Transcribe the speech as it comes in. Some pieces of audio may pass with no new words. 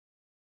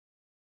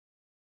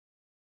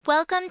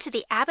Welcome to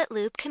the Abbott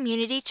Loop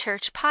Community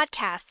Church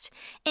podcast.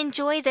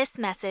 Enjoy this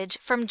message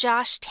from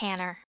Josh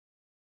Tanner.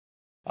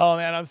 Oh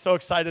man, I'm so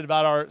excited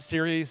about our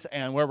series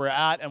and where we're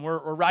at. And we're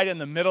right in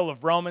the middle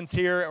of Romans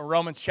here,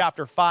 Romans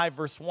chapter 5,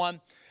 verse 1.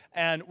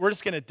 And we're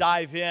just going to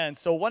dive in.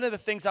 So one of the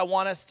things I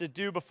want us to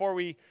do before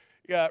we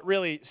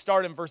really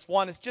start in verse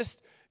 1 is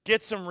just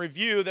get some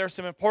review. There's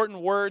some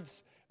important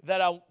words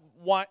that I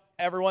want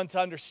everyone to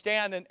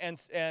understand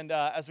and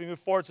as we move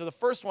forward. So the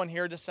first one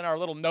here, just in our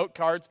little note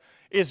cards,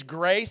 is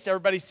grace.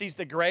 Everybody sees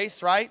the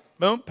grace, right?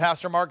 Boom,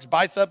 Pastor Mark's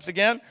biceps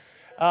again.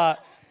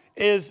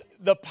 Is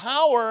the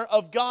power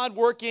of God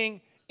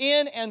working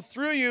in and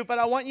through you. But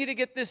I want you to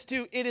get this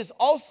too. It is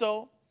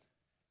also,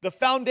 the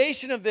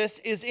foundation of this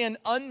is in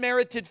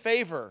unmerited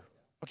favor.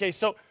 Okay,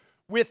 so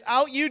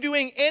without you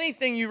doing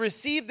anything, you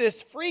receive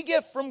this free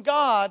gift from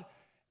God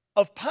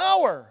of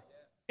power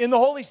in the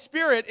Holy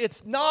Spirit.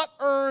 It's not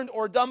earned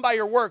or done by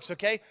your works,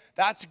 okay?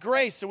 That's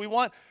grace. So we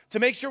want to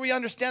make sure we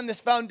understand this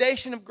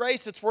foundation of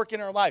grace that's working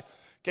in our life.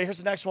 Okay, here's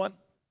the next one.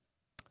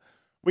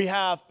 We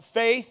have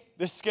faith.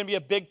 This is going to be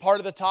a big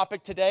part of the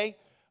topic today.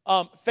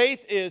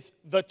 Faith is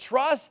the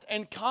trust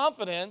and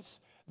confidence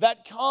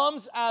that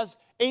comes as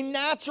a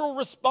natural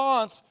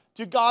response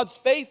to God's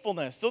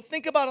faithfulness. So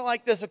think about it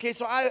like this, okay?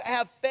 So I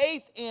have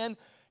faith in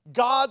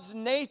God's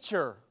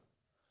nature.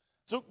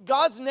 So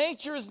God's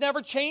nature is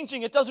never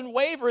changing. It doesn't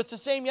waver. It's the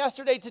same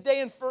yesterday,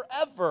 today, and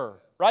forever,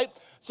 right?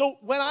 So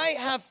when I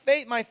have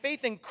faith, my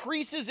faith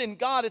increases in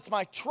God. It's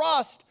my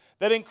trust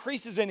that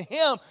increases in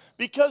Him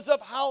because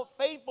of how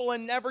faithful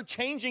and never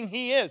changing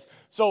He is.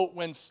 So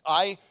when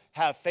I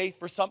have faith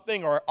for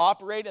something or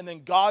operate and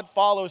then God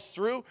follows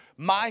through,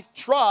 my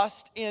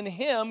trust in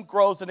Him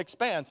grows and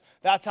expands.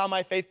 That's how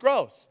my faith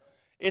grows.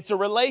 It's a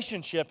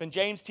relationship, and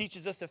James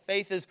teaches us that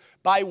faith is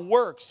by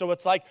works. So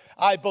it's like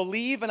I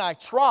believe and I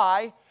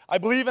try, I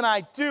believe and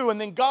I do, and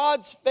then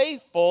God's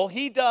faithful.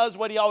 He does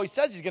what He always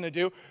says He's going to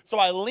do. So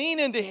I lean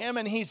into Him,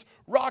 and He's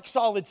rock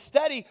solid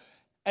steady.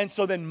 And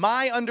so then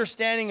my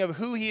understanding of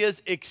who He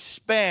is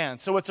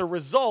expands. So it's a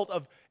result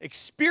of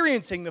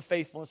experiencing the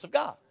faithfulness of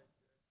God.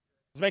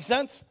 Does it make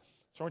sense?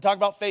 So we're talking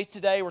about faith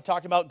today. We're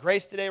talking about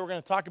grace today. We're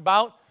going to talk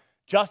about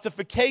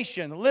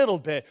justification a little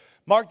bit.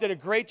 Mark did a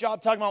great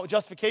job talking about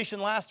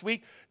justification last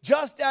week.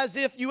 Just as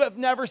if you have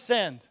never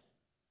sinned.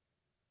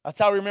 That's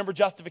how we remember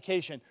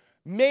justification.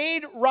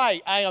 Made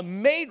right. I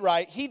am made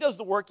right. He does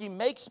the work. He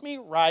makes me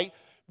right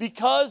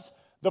because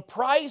the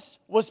price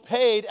was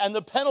paid and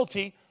the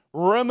penalty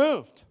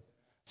removed.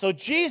 So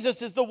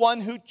Jesus is the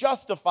one who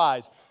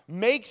justifies,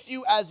 makes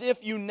you as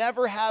if you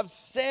never have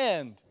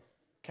sinned.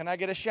 Can I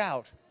get a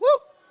shout? Woo!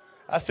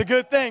 That's a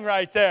good thing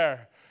right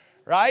there,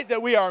 right?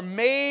 That we are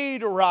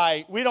made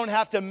right. We don't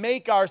have to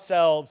make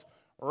ourselves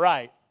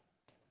right.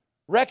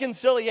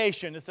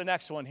 Reconciliation is the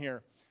next one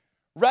here.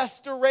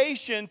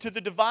 Restoration to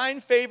the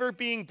divine favor,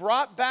 being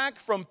brought back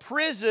from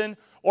prison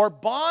or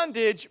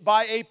bondage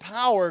by a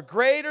power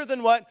greater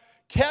than what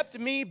kept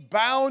me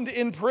bound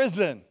in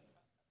prison.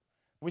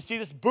 We see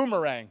this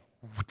boomerang.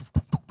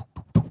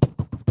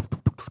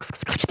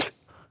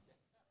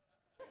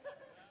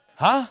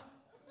 Huh?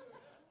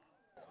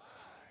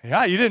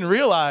 Yeah, you didn't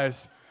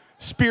realize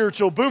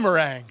spiritual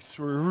boomerangs,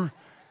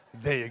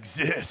 they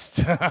exist.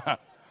 The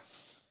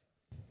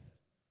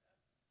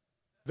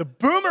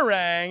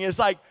boomerang is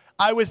like,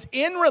 I was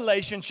in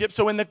relationship.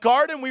 So in the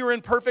garden, we were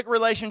in perfect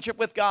relationship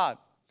with God.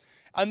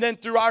 And then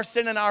through our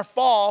sin and our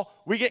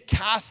fall, we get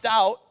cast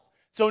out.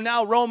 So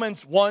now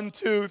Romans 1,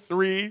 2,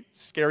 3,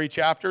 scary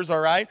chapters, all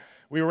right?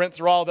 We went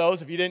through all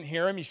those. If you didn't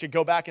hear them, you should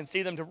go back and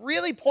see them to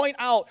really point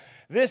out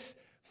this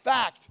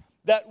fact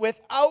that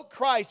without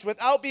Christ,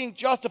 without being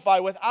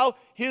justified, without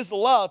His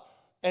love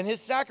and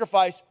His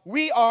sacrifice,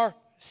 we are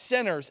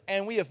sinners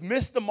and we have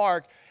missed the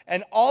mark,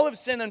 and all have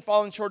sinned and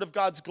fallen short of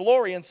God's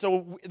glory. And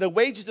so the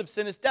wages of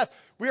sin is death.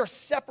 We are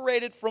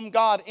separated from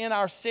God in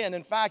our sin.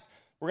 In fact,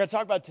 we're going to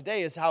talk about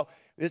today is how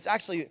it's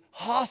actually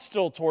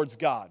hostile towards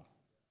God,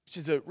 which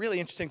is a really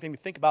interesting thing to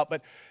think about.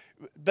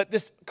 But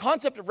this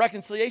concept of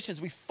reconciliation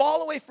is we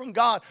fall away from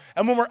God,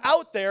 and when we're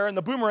out there and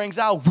the boomerang's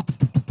out,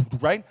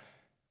 right,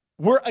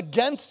 we're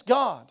against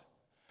God.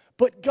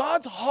 But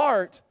God's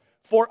heart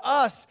for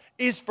us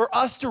is for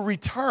us to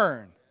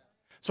return.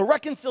 So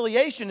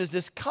reconciliation is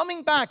this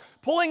coming back,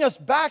 pulling us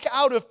back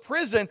out of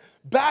prison,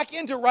 back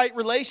into right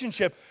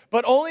relationship.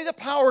 But only the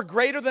power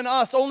greater than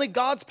us, only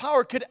God's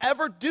power could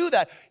ever do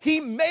that. He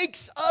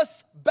makes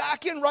us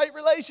back in right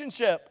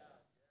relationship.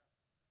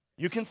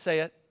 You can say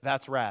it,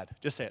 that's rad.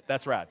 Just say it,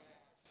 that's rad.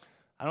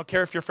 I don't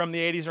care if you're from the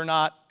 80s or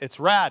not, it's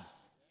rad.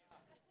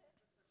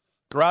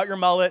 Grow out your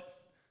mullet,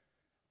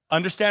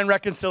 understand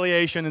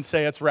reconciliation, and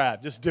say it's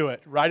rad. Just do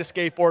it. Ride a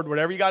skateboard,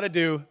 whatever you got to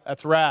do,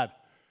 that's rad.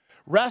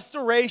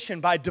 Restoration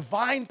by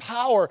divine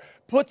power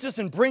puts us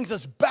and brings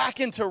us back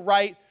into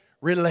right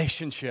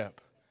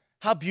relationship.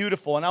 How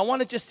beautiful. And I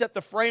want to just set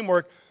the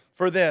framework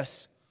for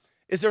this.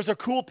 There's a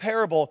cool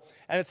parable,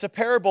 and it's a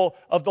parable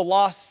of the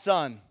lost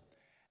son.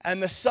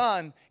 And the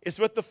son is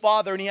with the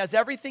father, and he has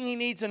everything he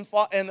needs in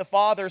the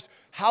father's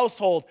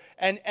household.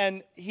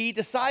 And he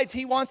decides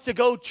he wants to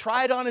go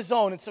try it on his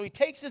own. And so he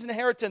takes his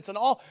inheritance and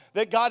all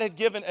that God had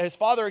given, his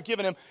father had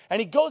given him, and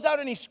he goes out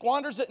and he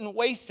squanders it and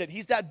wastes it.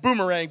 He's that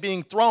boomerang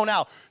being thrown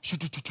out,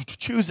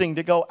 choosing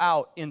to go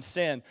out in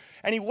sin.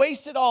 And he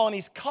wastes it all, and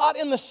he's caught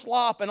in the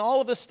slop and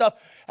all of this stuff.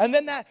 And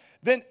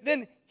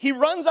then he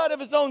runs out of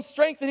his own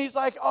strength, and he's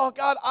like, oh,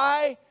 God,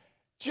 I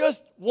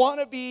just want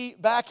to be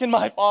back in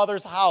my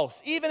father's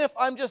house. Even if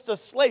I'm just a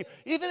slave,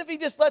 even if he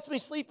just lets me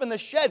sleep in the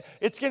shed,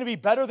 it's going to be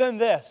better than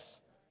this.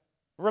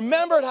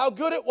 Remembered how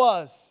good it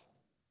was.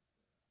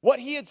 What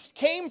he had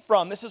came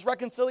from, this is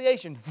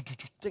reconciliation.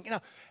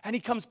 And he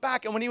comes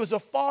back, and when he was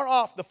afar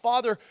off, the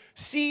father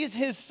sees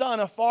his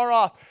son afar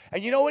off.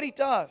 And you know what he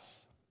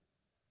does?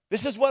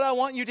 This is what I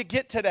want you to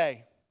get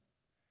today.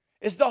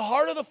 Is the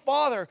heart of the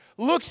father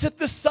looks at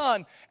the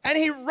son, and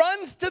he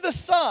runs to the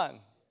son.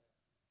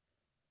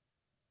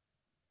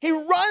 He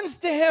runs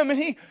to him and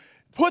he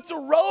puts a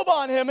robe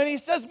on him and he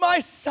says, my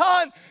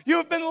son, you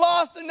have been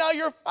lost and now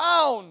you're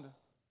found.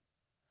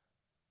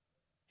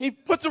 He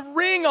puts a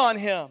ring on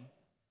him.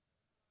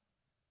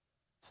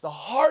 It's the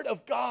heart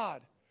of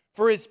God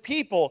for his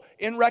people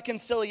in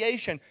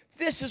reconciliation.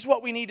 This is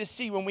what we need to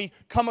see when we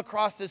come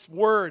across this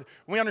word.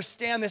 When we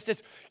understand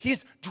this,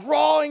 he's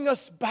drawing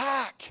us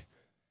back.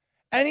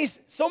 And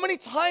so many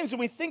times when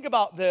we think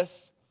about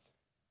this,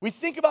 we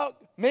think about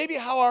maybe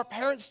how our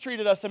parents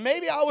treated us, and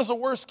maybe I was a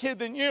worse kid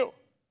than you.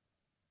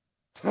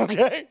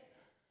 Okay?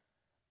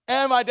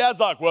 And my dad's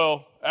like,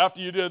 well,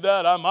 after you did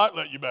that, I might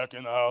let you back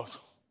in the house.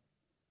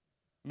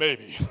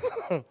 Maybe.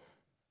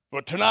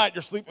 But tonight,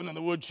 you're sleeping in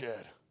the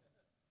woodshed.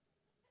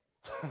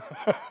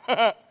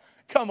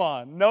 Come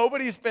on,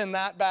 nobody's been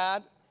that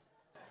bad.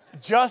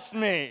 Just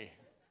me.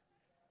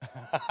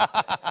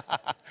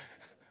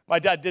 My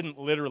dad didn't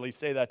literally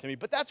say that to me,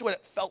 but that's what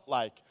it felt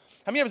like.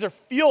 How many of us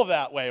feel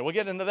that way? We'll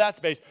get into that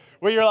space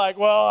where you're like,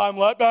 well, I'm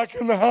let back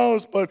in the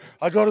house, but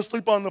I got to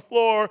sleep on the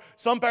floor.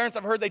 Some parents,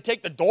 I've heard, they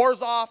take the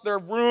doors off their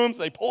rooms.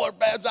 They pull their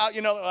beds out.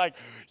 You know, they're like,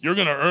 you're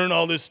going to earn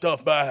all this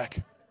stuff back.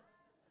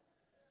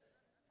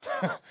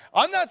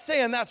 I'm not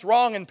saying that's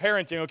wrong in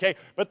parenting, okay?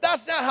 But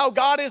that's not how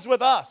God is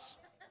with us.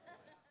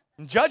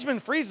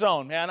 Judgment-free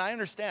zone, man, I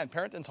understand.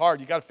 Parenting's hard.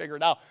 You got to figure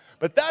it out.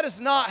 But that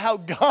is not how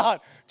God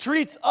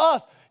treats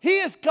us. He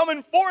is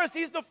coming for us.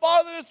 He's the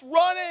Father that's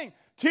running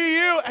to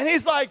you, and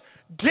he's like,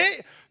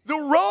 get the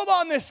robe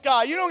on this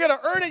guy. You don't get to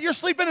earn it. You're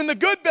sleeping in the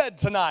good bed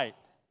tonight.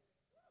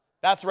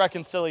 That's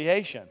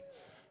reconciliation.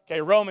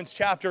 Okay, Romans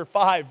chapter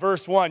 5,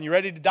 verse 1. You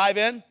ready to dive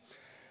in?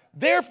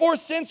 Therefore,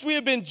 since we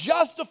have been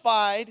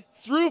justified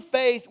through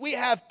faith, we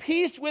have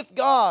peace with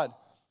God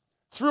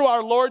through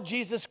our Lord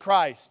Jesus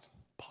Christ.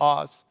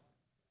 Pause.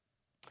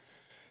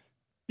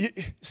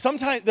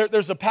 Sometimes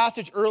there's a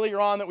passage earlier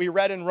on that we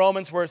read in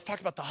Romans where it's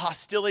talking about the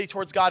hostility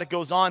towards God. It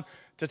goes on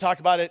to talk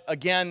about it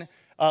again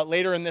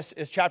later in this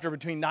chapter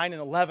between 9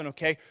 and 11,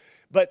 okay?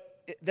 But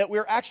that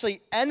we're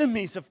actually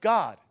enemies of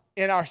God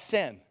in our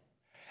sin.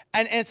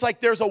 And it's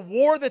like there's a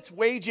war that's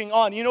waging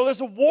on. You know,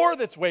 there's a war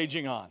that's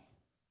waging on.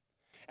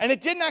 And it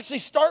didn't actually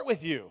start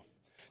with you.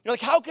 You're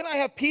like, how can I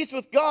have peace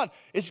with God?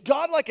 Is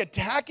God like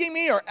attacking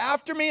me or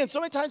after me? And so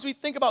many times we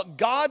think about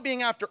God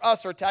being after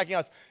us or attacking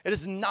us. It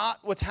is not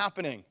what's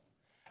happening.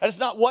 That is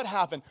not what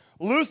happened.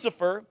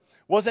 Lucifer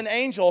was an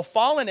angel, a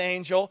fallen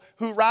angel,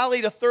 who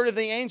rallied a third of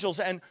the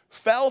angels and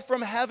fell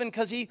from heaven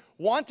because he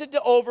wanted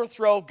to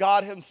overthrow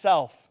God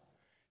himself.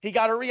 He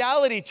got a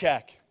reality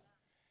check.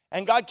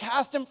 And God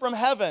cast him from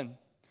heaven.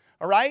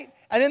 All right?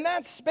 And in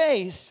that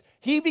space,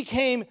 he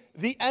became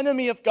the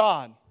enemy of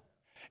God.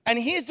 And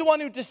he's the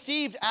one who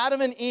deceived Adam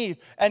and Eve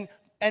and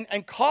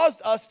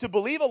caused us to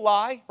believe a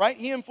lie, right?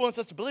 He influenced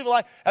us to believe a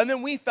lie, and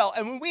then we fell.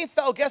 And when we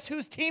fell, guess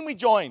whose team we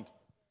joined?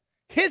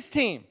 His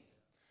team.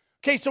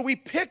 Okay, so we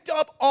picked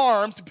up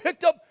arms,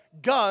 picked up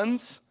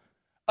guns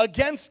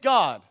against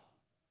God.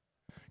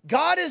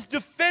 God is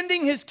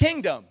defending his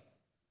kingdom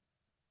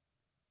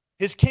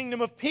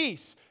of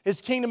peace,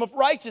 his kingdom of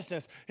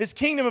righteousness, his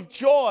kingdom of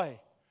joy.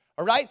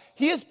 All right?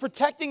 He is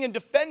protecting and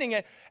defending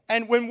it.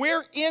 And when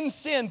we're in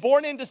sin,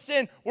 born into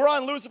sin, we're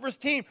on Lucifer's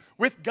team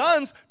with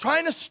guns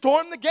trying to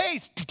storm the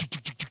gates.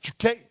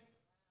 Okay?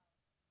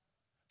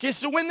 Okay,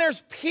 so when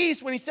there's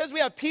peace, when he says we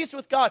have peace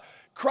with God,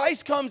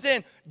 Christ comes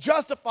in,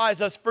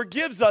 justifies us,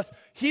 forgives us,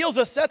 heals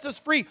us, sets us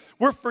free.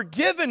 We're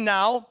forgiven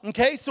now,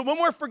 okay? So when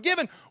we're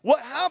forgiven,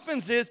 what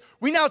happens is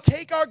we now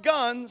take our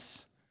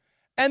guns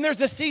and there's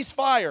a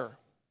ceasefire.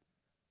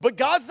 But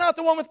God's not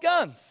the one with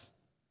guns.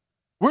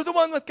 We're the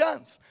one with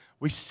guns.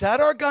 We set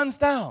our guns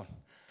down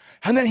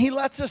and then he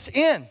lets us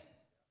in.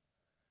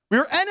 We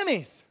were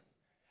enemies.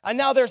 And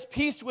now there's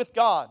peace with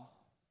God.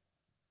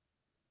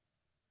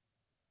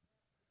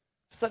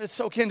 Just let it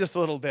soak in just a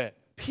little bit.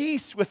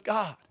 Peace with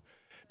God.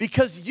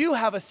 Because you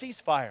have a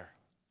ceasefire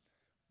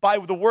by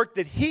the work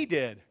that he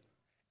did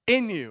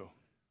in you.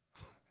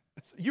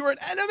 You were an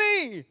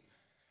enemy.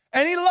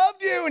 And he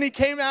loved you and he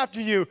came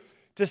after you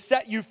to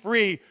set you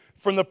free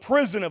from the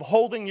prison of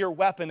holding your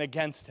weapon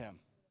against him.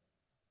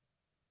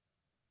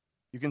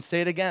 You can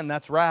say it again,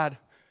 that's rad.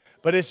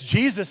 But it's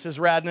Jesus'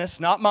 radness,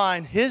 not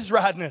mine, his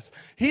radness.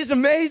 He's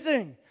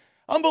amazing.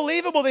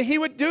 Unbelievable that he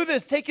would do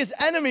this, take his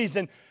enemies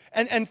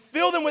and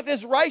fill them with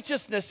his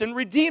righteousness and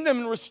redeem them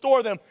and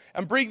restore them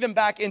and bring them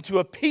back into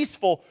a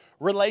peaceful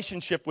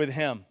relationship with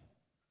him.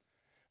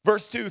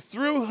 Verse 2,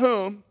 through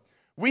whom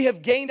we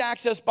have gained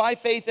access by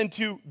faith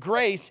into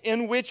grace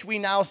in which we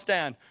now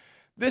stand.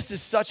 This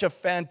is such a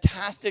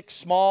fantastic,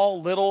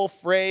 small, little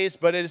phrase,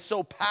 but it is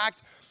so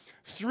packed.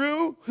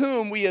 Through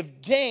whom we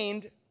have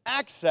gained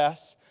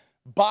access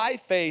by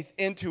faith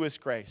into his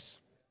grace.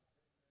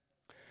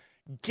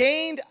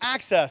 Gained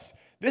access.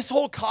 This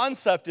whole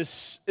concept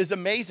is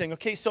amazing.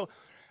 Okay, so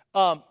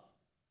how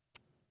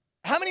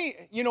many,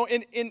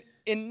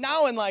 in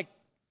like,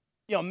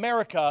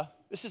 America,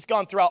 this has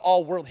gone throughout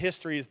all world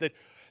history, is that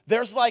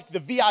there's like the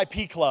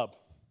VIP club,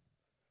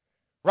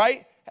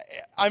 right?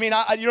 I mean,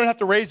 you don't have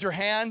to raise your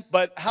hand,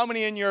 but how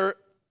many in your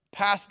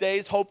past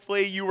days,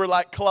 hopefully, you were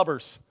like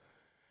clubbers?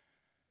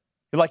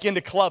 You're like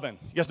into clubbing.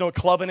 You guys know what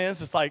clubbing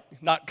is? It's like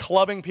not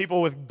clubbing people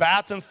with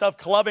bats and stuff.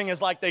 Clubbing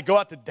is like they go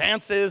out to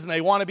dances and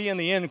they want to be in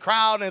the in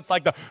crowd, and it's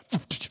like the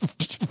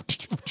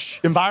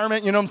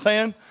environment, you know what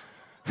I'm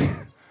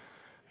saying?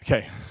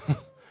 Okay.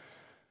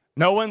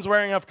 No one's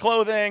wearing enough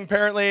clothing,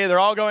 apparently. They're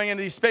all going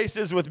into these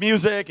spaces with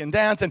music and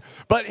dancing.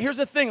 But here's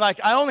the thing,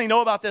 like, I only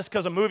know about this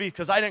because of movies,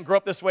 because I didn't grow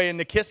up this way. In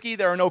Nikiski,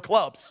 there are no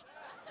clubs.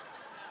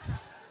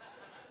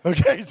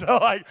 Okay, so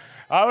like,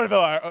 I would have been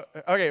like,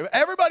 okay,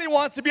 everybody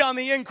wants to be on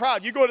the in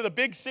crowd. You go to the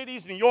big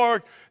cities, New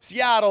York,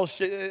 Seattle,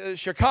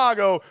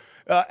 Chicago,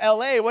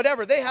 LA,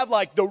 whatever. They have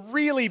like the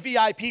really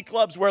VIP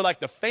clubs where like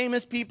the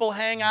famous people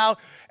hang out,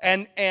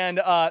 and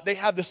they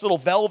have this little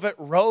velvet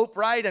rope,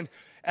 right?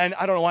 And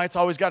I don't know why it's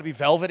always got to be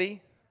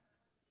velvety.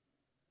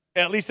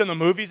 At least in the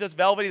movies, it's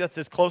velvety. That's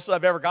as close as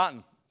I've ever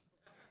gotten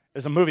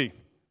as a movie.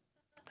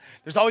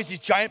 There's always these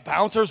giant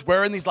bouncers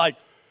wearing these like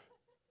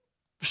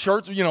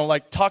shirts,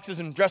 like tuxes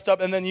and dressed up,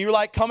 and then you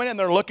like coming in,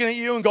 they're looking at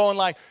you and going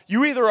like,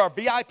 you either are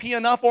VIP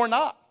enough or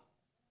not.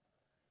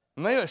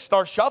 And they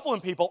start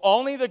shuffling people.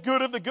 Only the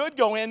good of the good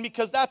go in,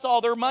 because that's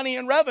all their money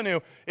and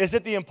revenue, is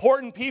that the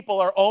important people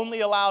are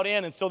only allowed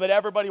in, and so that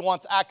everybody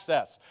wants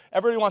access.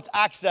 Everybody wants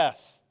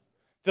access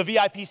to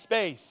VIP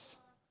space.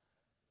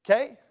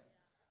 Okay?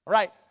 All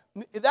right.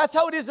 That's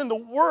how it is in the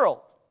world.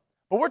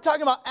 But we're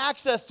talking about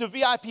access to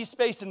VIP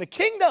space in the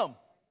kingdom.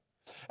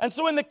 And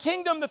so in the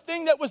kingdom, the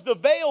thing that was the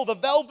veil, the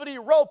velvety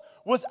rope,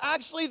 was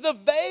actually the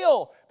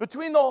veil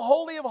between the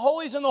Holy of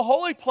Holies and the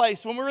holy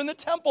place when we were in the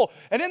temple.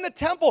 And in the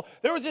temple,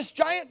 there was this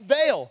giant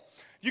veil.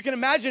 You can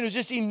imagine it was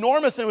just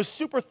enormous, and it was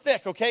super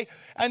thick, okay?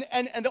 And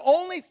the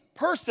only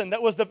person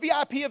that was the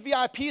VIP of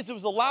VIPs that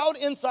was allowed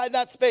inside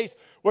that space,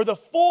 where the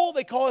full,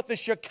 they call it the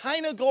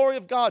Shekinah glory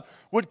of God,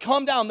 would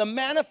come down. The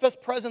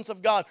manifest presence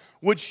of God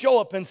would show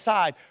up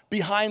inside,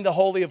 behind the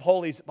Holy of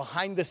Holies,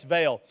 behind this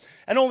veil.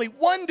 And only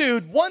one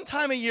dude, one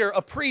time a year,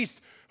 a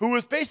priest, who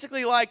was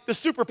basically like the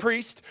super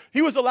priest,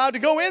 he was allowed to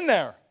go in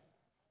there.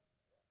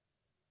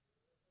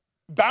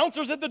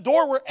 Bouncers at the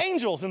door were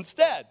angels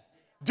instead.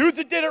 Dudes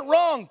that did it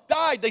wrong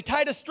died. They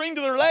tied a string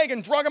to their leg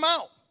and drug them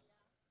out.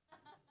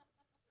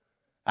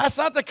 That's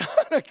not the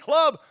kind of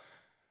club.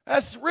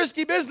 That's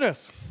risky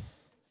business.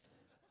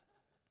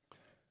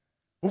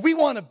 Well, we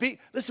want to be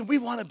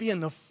in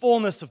the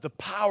fullness of the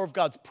power of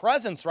God's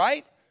presence,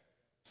 right?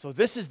 So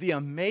this is the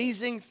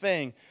amazing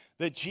thing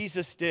that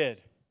Jesus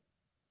did.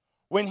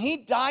 When he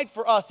died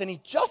for us and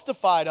he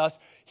justified us,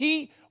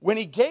 when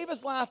he gave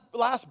his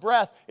last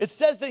breath, it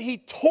says that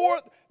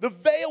the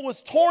veil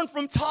was torn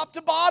from top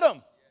to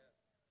bottom.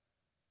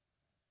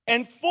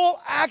 And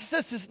full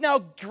access is now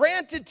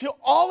granted to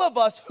all of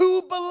us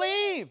who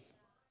believe.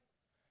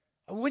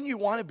 Wouldn't you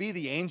want to be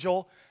the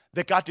angel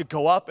that got to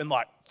go up and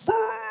like,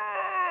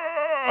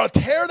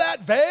 tear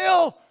that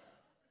veil?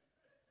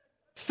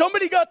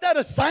 Somebody got that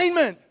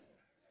assignment.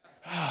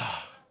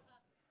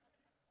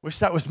 Wish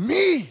that was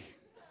me.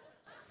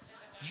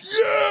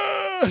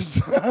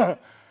 Yes! I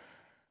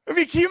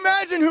mean, can you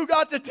imagine who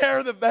got to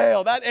tear the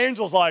veil? That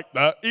angel's like,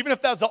 even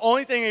if that's the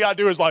only thing he got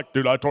to do is like,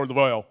 dude, I tore the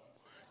veil.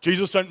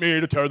 Jesus sent me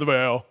to tear the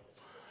veil.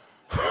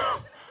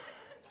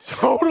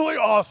 Totally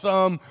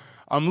awesome.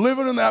 I'm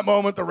living in that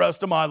moment the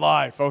rest of my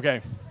life.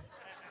 Okay.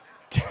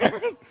 How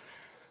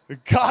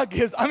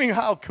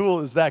cool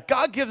is that?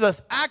 God gives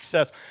us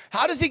access.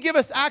 How does he give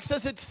us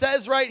access? It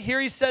says right here,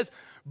 he says,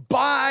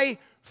 by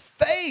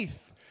faith.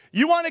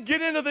 You want to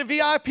get into the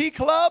VIP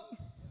club?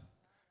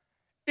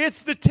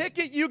 It's the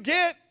ticket you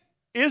get.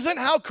 Isn't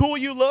how cool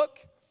you look?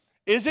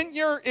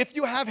 If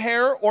you have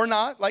hair or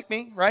not, like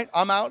me, right?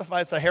 I'm out. If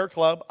it's a hair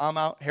club, I'm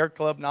out. Hair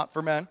club, not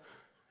for men.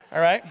 All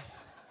right?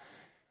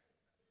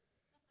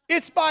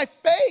 It's by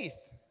faith.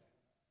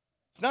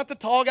 It's not the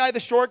tall guy,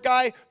 the short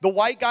guy, the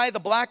white guy, the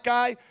black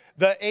guy,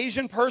 the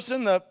Asian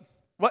person,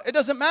 it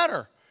doesn't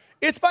matter.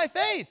 It's by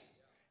faith.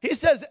 He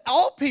says,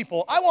 all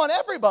people, I want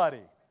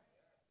everybody.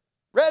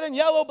 Red and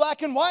yellow,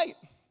 black and white.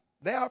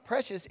 They are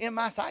precious in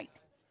my sight.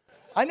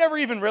 I never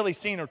even really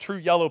seen a true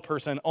yellow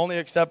person,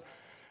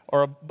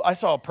 I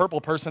saw a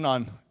purple person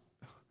on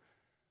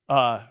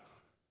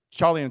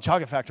Charlie and the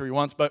Chocolate Factory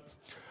once, but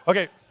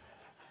okay.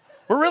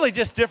 We're really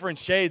just different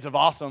shades of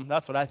awesome.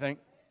 That's what I think.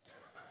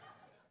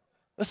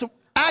 Listen,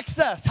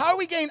 access. How do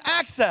we gain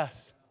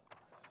access?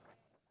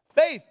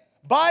 Faith.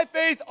 By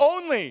faith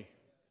only.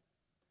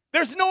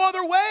 There's no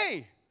other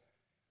way.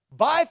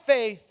 By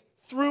faith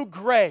through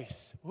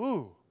grace.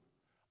 Ooh.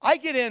 I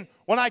get in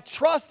when I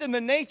trust in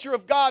the nature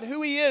of God,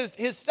 who He is,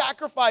 His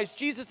sacrifice,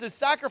 Jesus'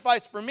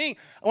 sacrifice for me.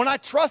 And when I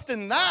trust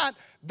in that,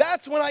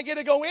 that's when I get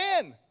to go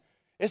in.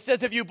 It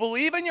says, if you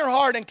believe in your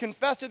heart and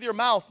confess with your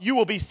mouth, you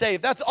will be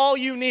saved. That's all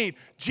you need.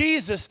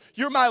 Jesus,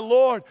 you're my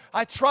Lord.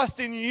 I trust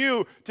in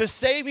you to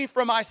save me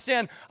from my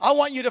sin. I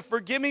want you to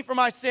forgive me for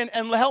my sin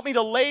and help me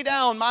to lay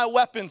down my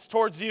weapons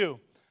towards you.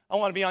 I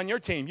want to be on your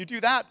team. You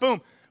do that,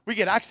 boom, we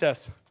get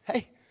access.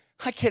 Hey,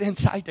 I get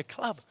inside the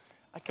club.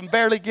 I can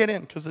barely get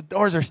in because the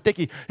doors are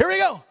sticky. Here we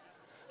go.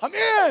 I'm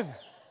in.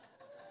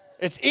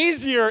 It's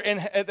easier,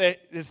 and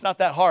it's not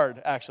that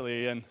hard,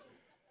 actually, in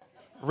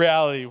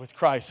reality with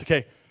Christ.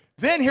 Okay.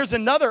 Then here's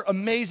another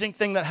amazing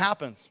thing that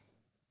happens.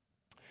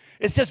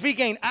 It says we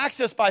gain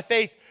access by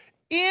faith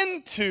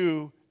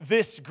into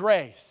this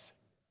grace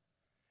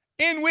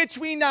in which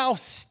we now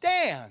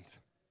stand.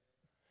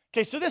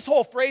 Okay, so this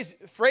whole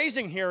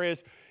phrasing here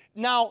is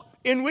now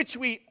in which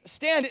we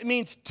stand. It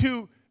means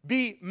to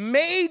be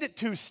made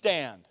to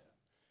stand.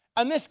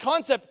 And this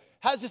concept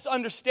has this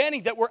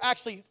understanding that we're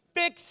actually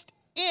fixed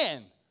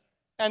in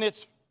and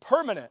it's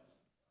permanent.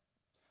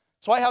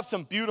 So I have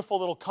some beautiful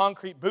little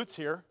concrete boots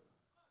here.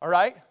 All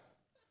right?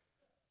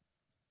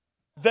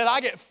 That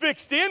I get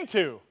fixed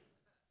into.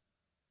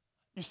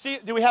 You see,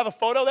 do we have a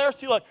photo there?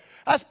 See, look,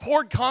 that's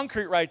poured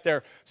concrete right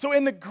there. So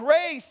in the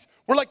grace,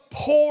 we're like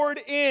poured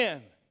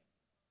in.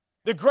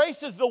 The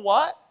grace is the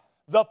what?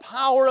 The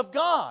power of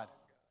God.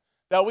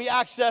 That we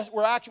access,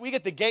 we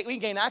get the gate, we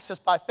gain access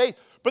by faith.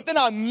 But then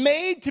I'm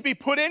made to be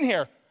put in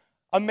here.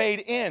 I'm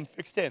made in,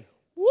 fixed in.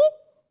 Whoop.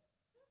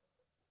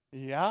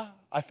 Yeah,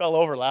 I fell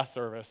over last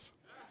service.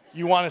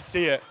 You want to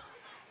see it.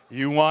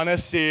 You want to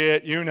see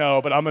it, you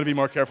know, but I'm going to be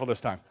more careful this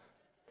time.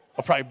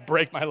 I'll probably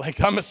break my leg.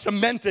 I'm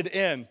cemented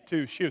in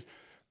to shoes.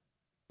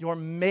 You're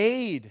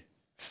made,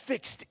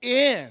 fixed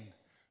in,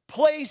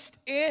 placed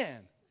in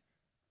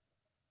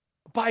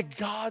by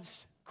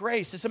God's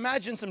grace. Just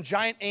imagine some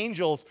giant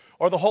angels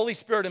or the Holy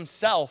Spirit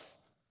Himself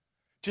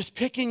just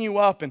picking you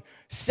up and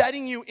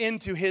setting you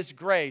into His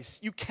grace.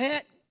 You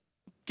can't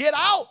get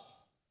out.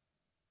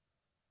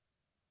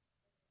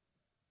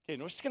 Okay,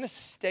 we're just going to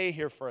stay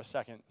here for a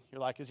second. You're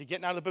like, is he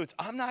getting out of the boots?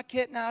 I'm not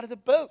getting out of the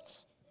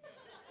boots.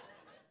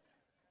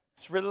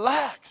 Just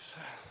relax.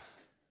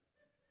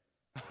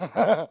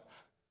 They're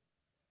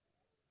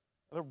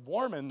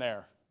warm in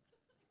there.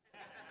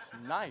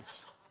 It's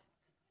nice.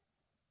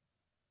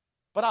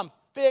 But I'm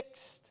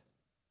fixed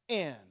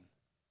in.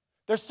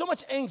 There's so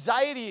much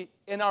anxiety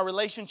in our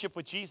relationship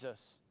with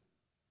Jesus,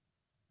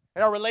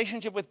 in our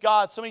relationship with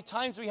God. So many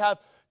times we have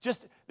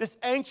just this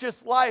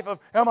anxious life of,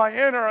 am I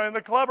in or in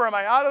the club or am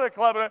I out of the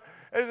club?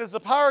 And is the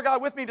power of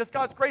God with me? Does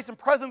God's grace and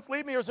presence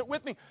lead me or is it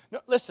with me? No,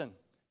 listen,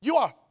 you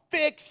are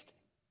fixed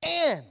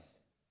in.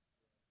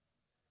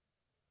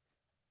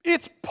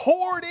 It's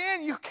poured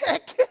in. You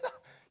can't get out.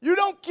 You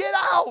don't get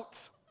out.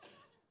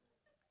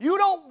 You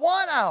don't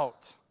want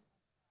out.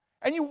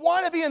 And you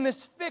want to be in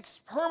this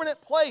fixed,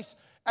 permanent place.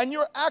 And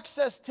your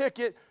access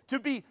ticket to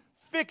be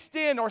fixed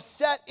in or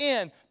set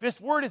in,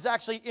 this word is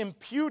actually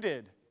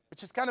imputed,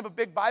 which is kind of a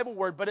big Bible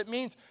word, but it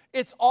means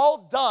it's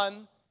all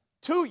done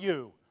to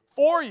you,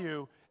 for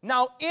you,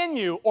 now in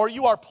you, or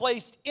you are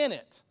placed in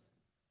it.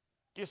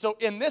 Okay, so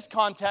in this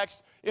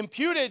context,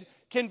 imputed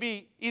can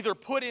be either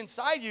put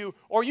inside you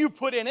or you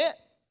put in it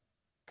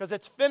because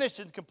it's finished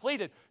and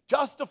completed.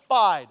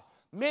 Justified,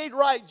 made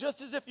right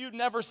just as if you'd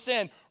never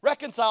sinned,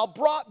 reconciled,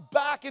 brought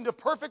back into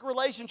perfect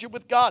relationship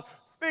with God,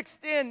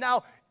 fixed in,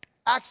 now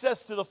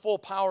access to the full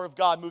power of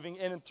God moving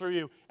in and through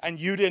you, and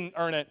you didn't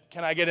earn it.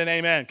 Can I get an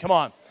amen? Come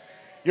on.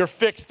 You're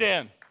fixed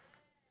in.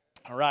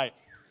 All right.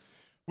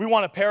 We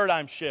want a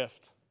paradigm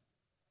shift.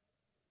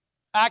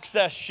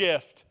 Access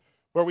shift,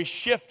 where we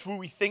shift who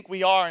we think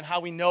we are and how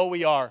we know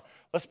we are.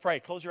 Let's pray.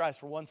 Close your eyes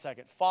for 1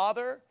 second.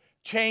 Father,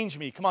 change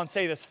me. Come on,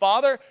 say this.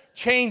 Father,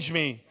 change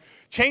me.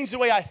 Change the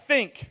way I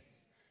think.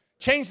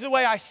 Change the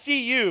way I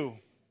see you.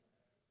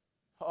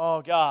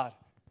 Oh, God.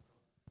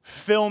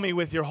 Fill me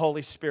with your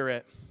Holy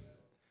Spirit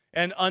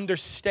and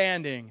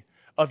understanding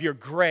of your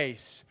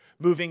grace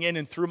moving in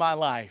and through my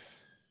life.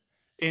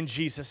 In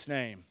Jesus'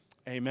 name,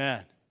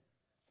 amen.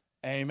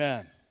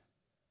 Amen.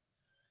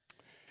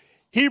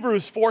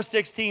 Hebrews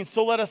 4:16,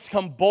 so let us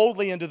come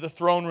boldly into the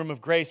throne room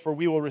of grace where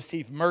we will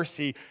receive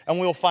mercy and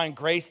we will find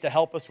grace to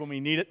help us when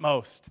we need it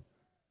most.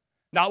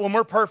 Not when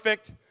we're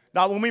perfect,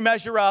 not when we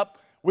measure up.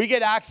 We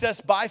get access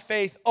by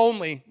faith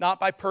only, not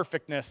by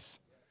perfectness.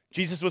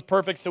 Jesus was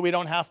perfect, so we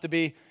don't have to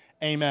be.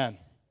 Amen.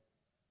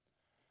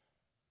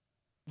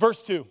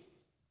 Verse 2,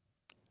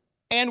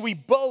 and we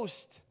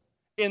boast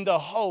in the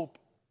hope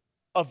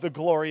of the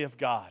glory of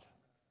God.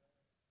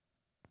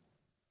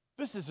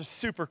 This is a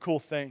super cool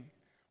thing.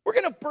 We're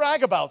going to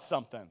brag about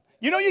something.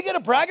 You know you get to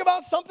brag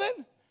about something?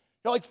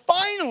 You're like,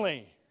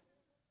 finally,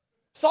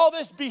 saw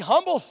this be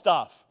humble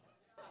stuff.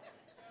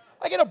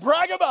 I get to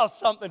brag about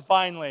something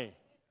finally.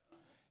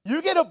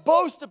 You get to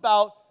boast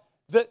about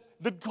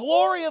the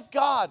glory of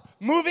God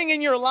moving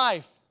in your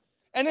life.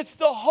 And it's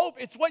the hope.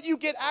 It's what you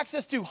get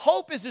access to.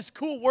 Hope is this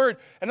cool word.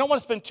 And I don't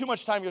want to spend too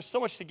much time. There's so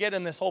much to get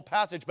in this whole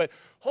passage. But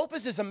hope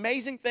is this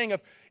amazing thing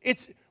of,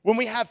 it's when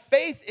we have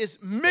faith is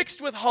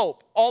mixed with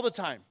hope all the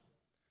time.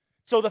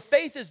 So the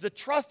faith is the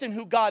trust in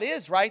who God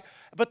is, right?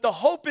 But the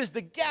hope is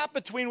the gap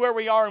between where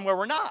we are and where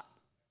we're not.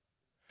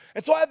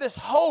 And so I have this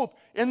hope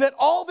in that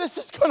all this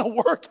is going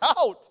to work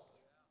out.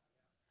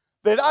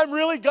 That I'm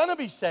really going to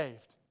be saved.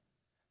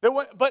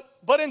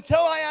 But until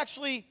I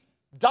actually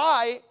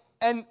die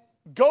and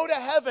go to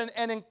heaven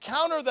and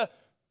encounter the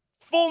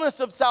fullness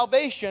of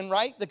salvation,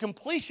 right? The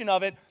completion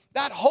of it,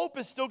 that hope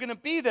is still going to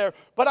be there.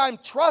 But I'm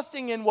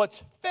trusting in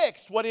what's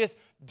fixed, what is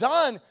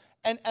done.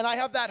 And I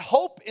have that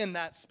hope in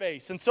that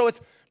space. And so it's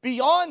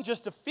beyond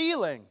just a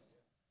feeling.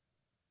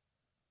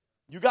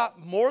 You got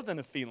more than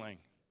a feeling.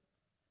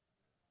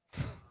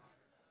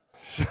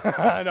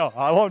 I know,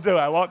 I won't do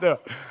it.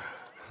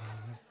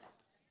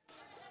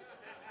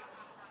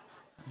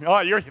 Oh,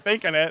 you're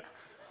thinking it.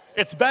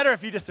 It's better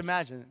if you just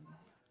imagine it.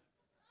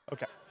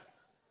 Okay.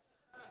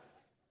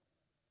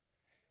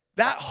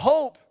 That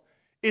hope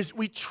is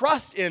we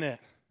trust in it.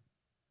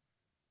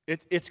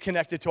 It's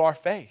connected to our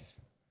faith.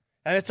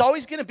 And it's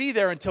always going to be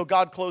there until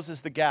God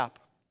closes the gap.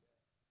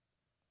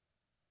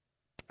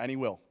 And He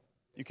will.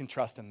 You can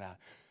trust in that.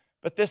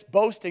 But this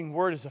boasting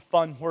word is a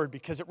fun word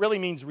because it really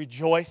means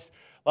rejoice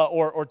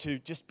or to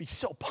just be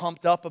so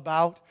pumped up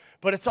about.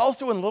 But it's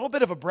also in a little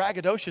bit of a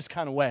braggadocious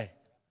kind of way.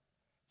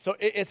 So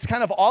it's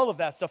kind of all of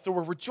that stuff. So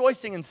we're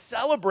rejoicing and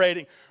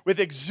celebrating with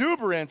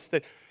exuberance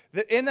that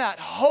in that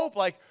hope,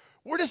 like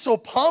we're just so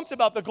pumped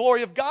about the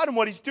glory of God and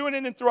what He's doing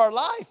in and through our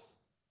life.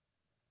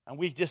 And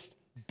we just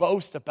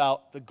boast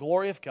about the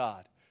glory of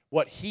God,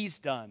 what He's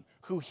done,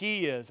 who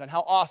He is, and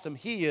how awesome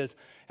He is,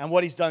 and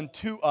what He's done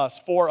to us,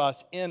 for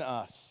us, in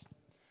us.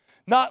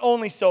 Not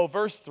only so,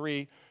 verse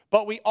 3,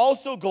 but we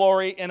also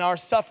glory in our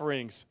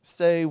sufferings.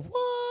 Say,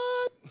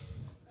 what?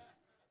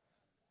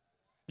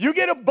 You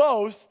get to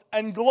boast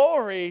and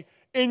glory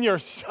in your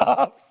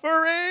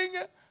suffering?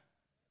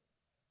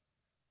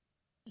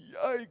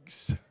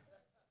 Yikes.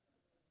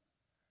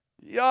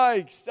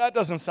 Yikes, that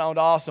doesn't sound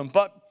awesome.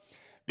 But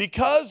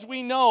because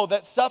we know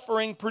that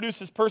suffering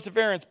produces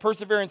perseverance,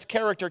 perseverance,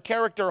 character,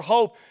 character,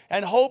 hope,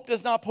 and hope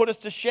does not put us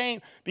to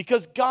shame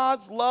because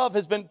God's love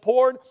has been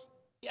poured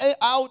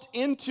out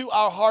into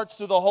our hearts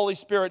through the Holy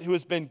Spirit who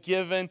has been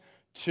given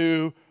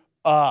to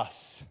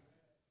us.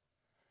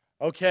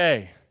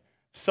 Okay,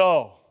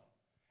 so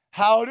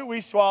how do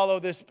we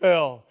swallow this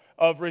pill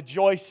of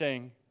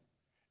rejoicing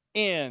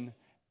in,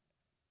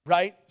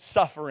 right,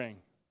 suffering?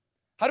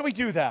 How do we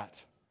do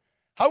that?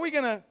 How are we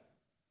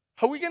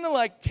gonna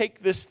like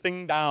take this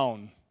thing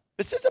down?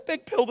 This is a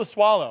big pill to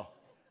swallow.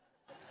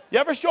 You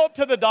ever show up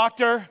to the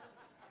doctor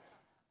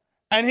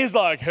and he's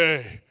like,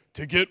 hey,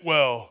 to get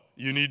well,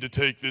 you need to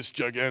take this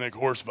gigantic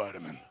horse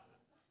vitamin.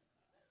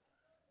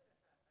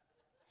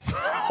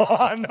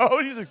 I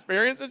know these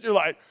experiences. You're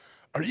like,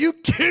 are you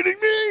kidding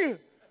me?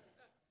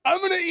 I'm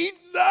going to eat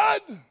that?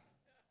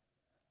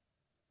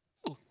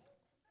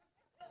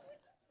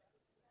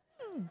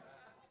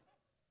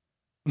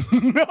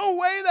 No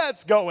way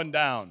that's going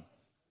down.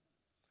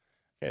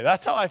 Okay,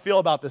 that's how I feel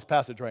about this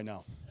passage right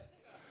now.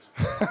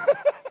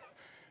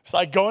 It's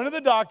like going to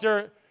the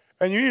doctor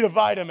and you need a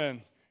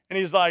vitamin. And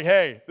he's like,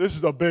 hey, this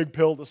is a big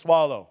pill to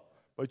swallow,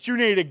 but you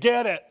need to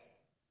get it.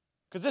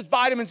 Because this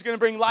vitamin's going to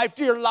bring life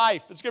to your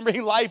life. It's going to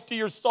bring life to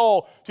your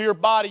soul, to your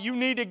body. You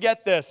need to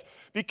get this.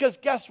 Because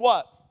guess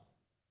what?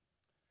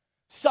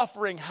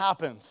 Suffering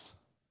happens.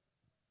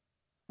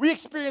 We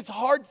experience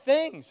hard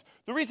things.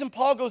 The reason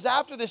Paul goes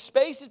after this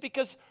space is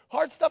because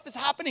hard stuff is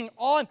happening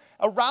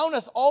around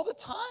us all the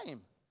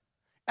time.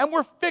 And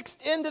we're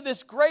fixed into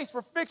this grace.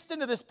 We're fixed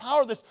into this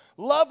power, this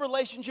love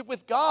relationship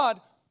with God.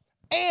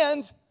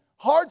 And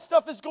hard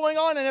stuff is going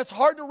on, and it's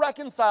hard to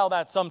reconcile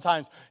that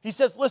sometimes. He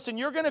says, listen,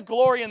 you're going to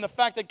glory in the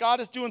fact that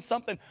God is doing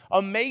something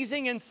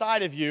amazing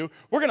inside of you.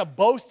 We're going to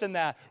boast in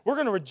that. We're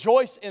going to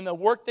rejoice in the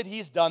work that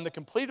He's done, the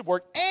completed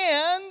work.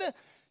 And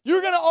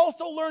you're going to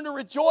also learn to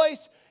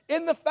rejoice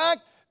in the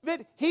fact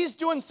that He's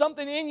doing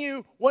something in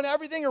you when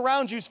everything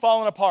around you is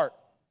falling apart.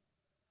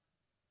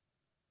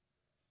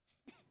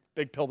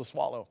 Big pill to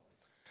swallow.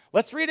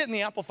 Let's read it in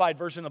the Amplified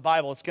version of the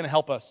Bible. It's going to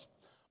help us.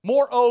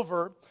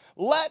 Moreover,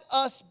 let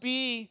us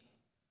be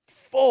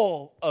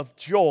full of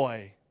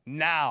joy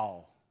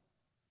now.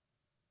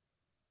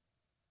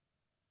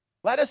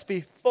 Let us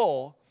be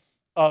full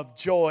of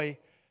joy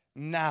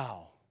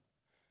now.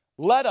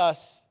 Let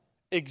us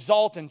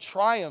exalt and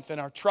triumph in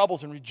our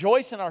troubles and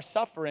rejoice in our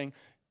suffering.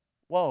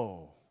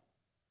 Whoa.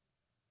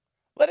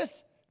 Let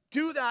us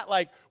do that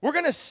like we're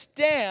going to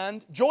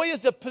stand. Joy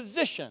is a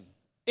position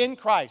in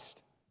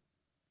Christ,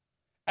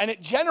 and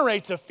it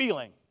generates a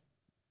feeling.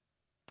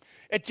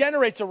 it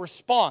generates a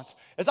response.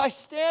 As I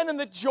stand in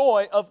the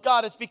joy of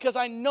God, it's because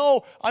I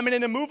know I'm in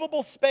an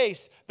immovable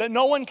space that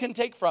no one can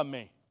take from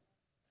me.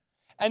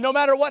 And no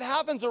matter what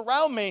happens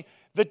around me,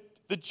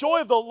 the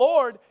joy of the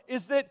Lord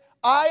is that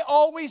I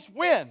always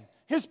win.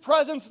 His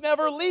presence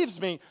never leaves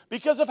me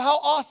because of how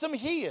awesome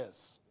He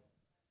is.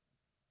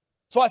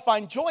 So I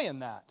find joy in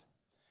that.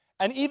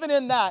 And even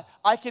in that,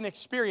 I can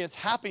experience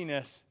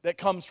happiness that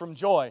comes from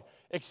joy,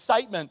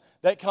 excitement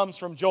that comes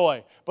from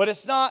joy. But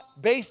it's not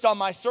based on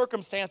my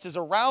circumstances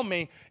around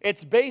me.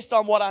 It's based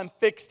on what I'm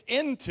fixed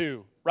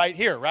into right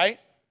here, right?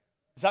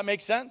 Does that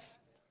make sense?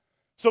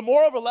 So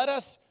moreover, let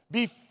us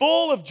be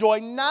full of joy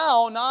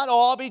now, not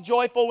all be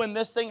joyful when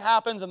this thing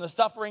happens and the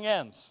suffering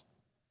ends.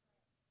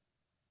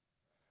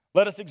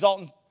 Let us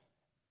exalt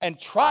and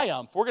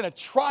triumph. We're going to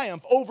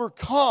triumph,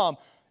 overcome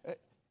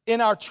in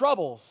our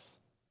troubles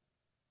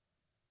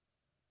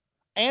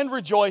and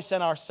rejoice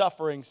in our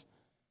sufferings.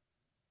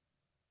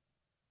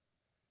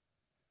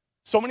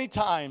 So many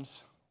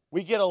times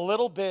we get a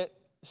little bit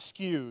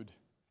skewed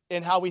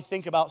in how we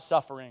think about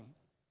suffering.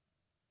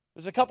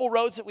 There's a couple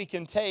roads that we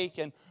can take,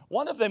 and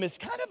one of them is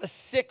kind of a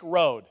sick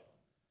road.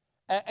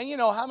 And you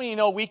know, how many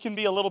know we can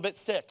be a little bit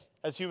sick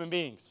as human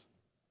beings?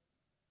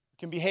 We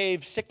can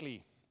behave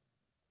sickly.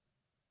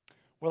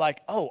 We're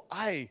like, oh,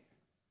 I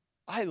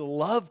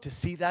love to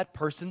see that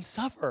person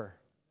suffer.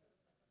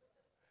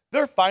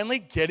 They're finally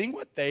getting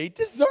what they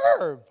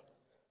deserve.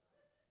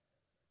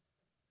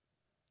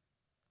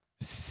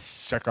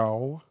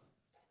 Sicko.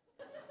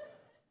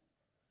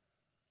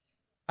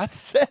 That's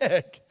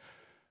sick.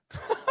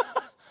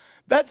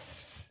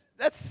 That's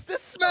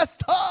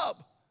messed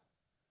up.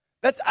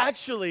 That's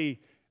actually,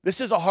 this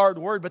is a hard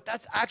word, but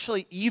that's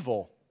actually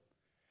evil.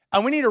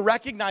 And we need to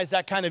recognize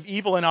that kind of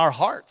evil in our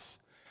hearts.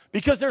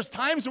 Because there's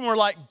times when we're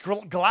like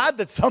glad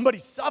that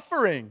somebody's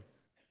suffering.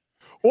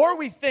 Or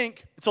we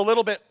think it's a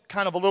little bit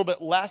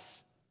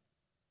less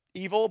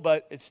evil,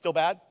 but it's still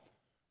bad.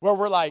 Where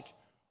we're like,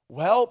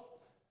 well,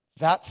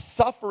 that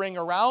suffering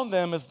around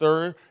them as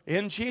they're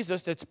in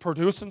Jesus, it's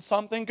producing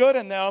something good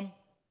in them.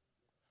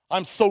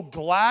 I'm so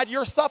glad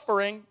you're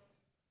suffering.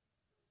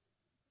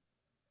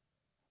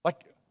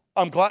 Like,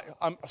 I'm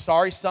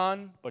sorry,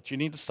 son, but you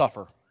need to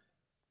suffer.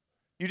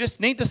 You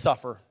just need to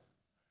suffer.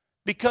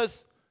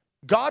 Because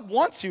God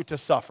wants you to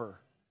suffer.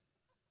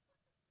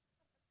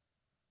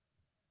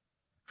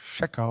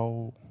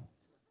 Sicko.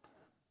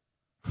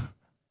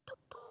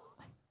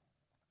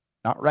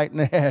 Not right in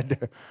the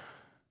head.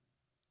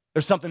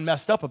 There's something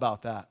messed up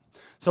about that.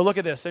 So look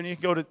at this. And you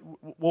can go to,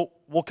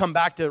 we'll come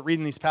back to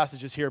reading these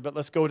passages here, but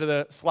let's go to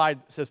the slide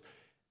that says,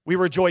 we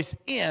rejoice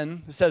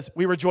in, it says,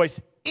 we rejoice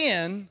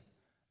in,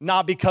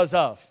 not because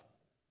of.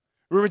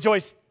 We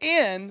rejoice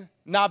in,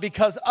 not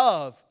because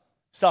of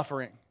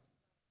suffering.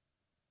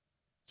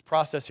 Let's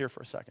process here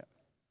for a second.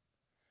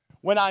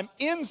 When I'm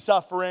in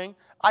suffering,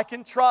 I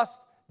can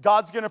trust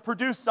God's going to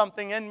produce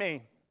something in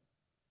me.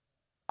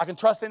 I can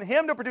trust in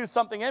Him to produce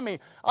something in me.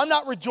 I'm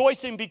not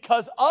rejoicing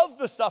because of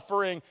the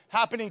suffering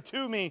happening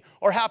to me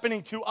or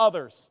happening to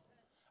others.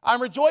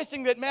 I'm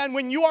rejoicing that, man,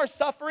 when you are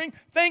suffering,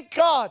 thank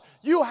God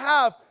you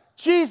have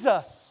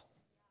Jesus.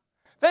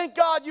 Thank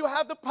God you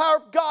have the power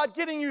of God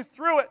getting you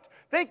through it.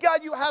 Thank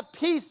God you have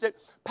peace that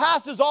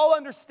passes all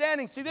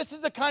understanding. See, this is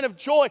the kind of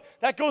joy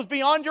that goes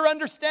beyond your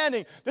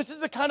understanding. This is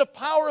the kind of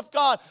power of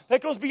God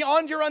that goes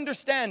beyond your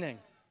understanding.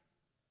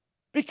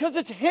 Because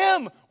it's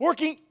Him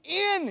working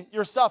in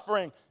your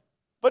suffering.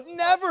 But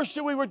never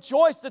should we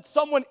rejoice that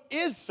someone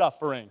is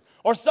suffering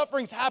or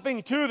suffering's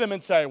happening to them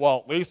and say,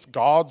 well, at least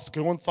God's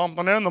doing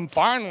something in them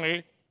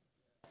finally.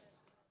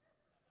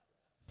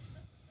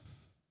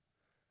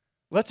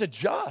 Let's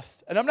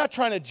adjust. And I'm not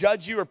trying to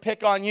judge you or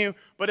pick on you,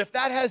 but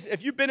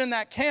if you've been in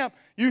that camp,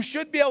 you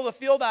should be able to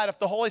feel that if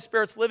the Holy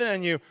Spirit's living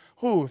in you.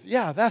 Ooh,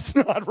 yeah, that's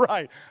not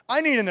right.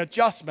 I need an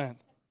adjustment.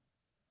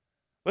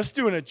 Let's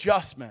do an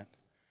adjustment.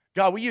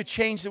 God, will you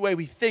change the way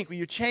we think? Will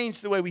you change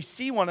the way we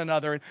see one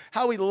another and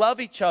how we love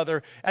each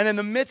other? And in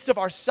the midst of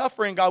our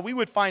suffering, God, we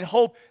would find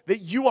hope that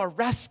you are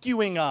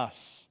rescuing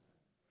us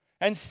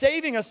and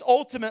saving us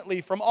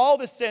ultimately from all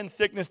the sin,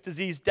 sickness,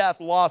 disease, death,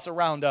 loss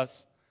around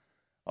us.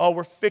 Oh,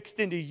 we're fixed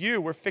into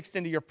you. We're fixed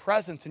into your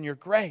presence and your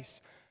grace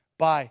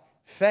by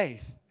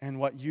faith in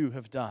what you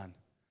have done.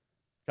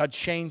 God,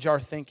 change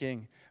our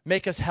thinking.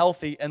 Make us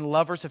healthy and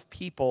lovers of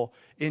people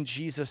in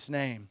Jesus'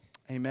 name.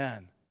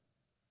 Amen.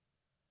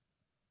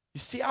 You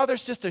see how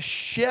there's just a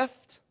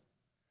shift?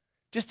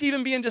 Just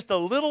even being just a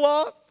little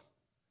off?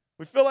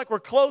 We feel like we're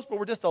close, but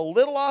we're just a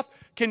little off.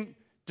 Can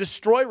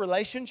destroy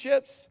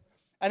relationships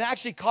and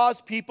actually cause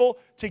people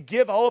to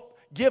give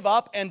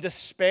up and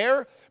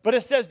despair. But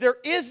it says there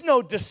is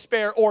no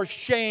despair or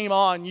shame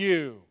on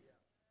you.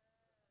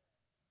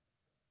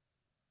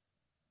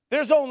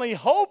 There's only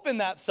hope in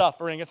that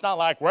suffering. It's not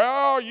like,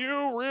 well,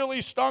 you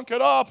really stunk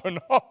it up and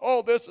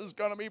oh, this is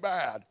going to be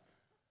bad.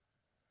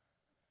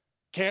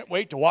 Can't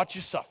wait to watch you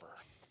suffer.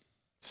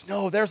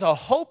 No, there's a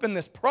hope in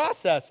this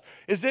process.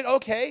 Is that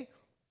okay?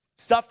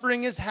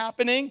 Suffering is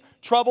happening,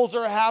 troubles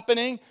are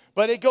happening,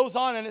 but it goes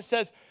on and it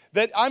says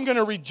that I'm going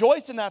to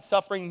rejoice in that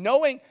suffering,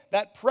 knowing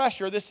that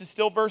pressure, this is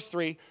still verse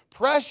 3,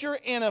 pressure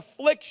and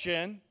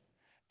affliction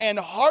and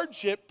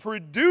hardship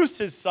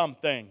produces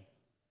something.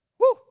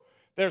 Woo!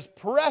 There's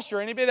pressure.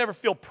 Anybody ever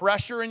feel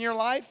pressure in your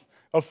life?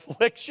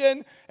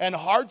 Affliction and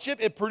hardship,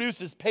 it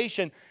produces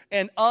patience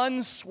and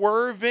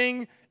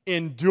unswerving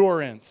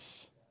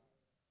endurance.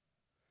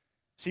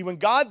 See,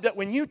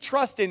 when you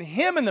trust in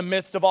Him in the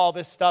midst of all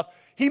this stuff,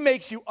 He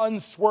makes you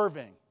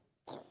unswerving.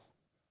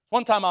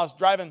 One time I was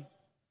driving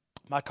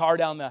my car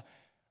down the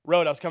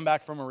road. I was coming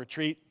back from a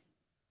retreat,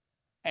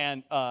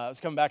 and I was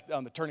coming back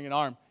down the turning an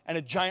arm, and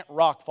a giant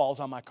rock falls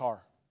on my car.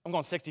 I'm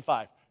going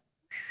 65.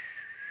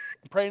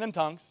 I'm praying in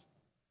tongues,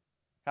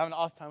 having an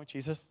awesome time with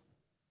Jesus.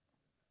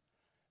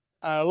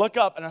 And I look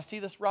up, and I see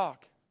this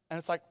rock, and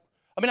it's like,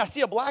 I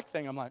see a black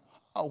thing. I'm like,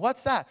 oh,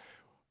 what's that?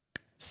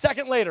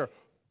 Second later,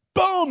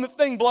 boom, the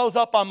thing blows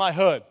up on my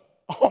hood.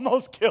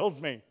 Almost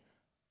kills me.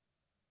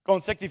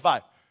 Going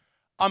 65.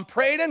 I'm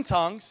praying in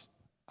tongues.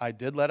 I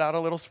did let out a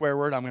little swear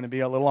word. I'm going to be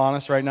a little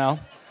honest right now,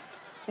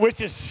 which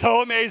is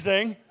so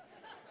amazing.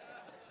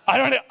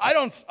 I'm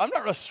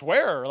not a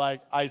swearer.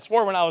 Like, I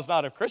swore when I was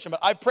not a Christian, but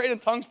I prayed in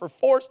tongues for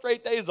 4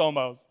 straight days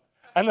almost.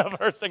 And the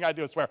first thing I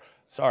do is swear.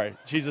 Sorry,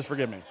 Jesus,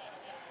 forgive me.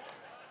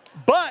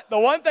 But the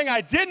one thing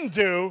I didn't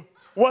do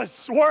was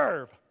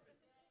swerve.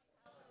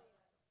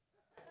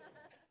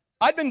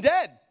 I'd been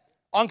dead.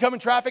 Oncoming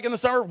traffic in the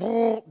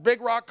summer,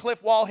 big rock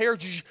cliff wall here.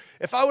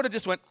 If I would have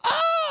just went,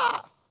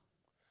 ah,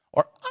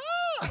 or ah,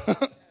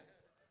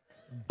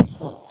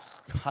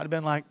 I'd have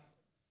been like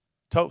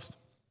toast.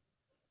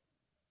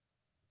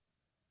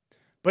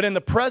 But in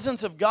the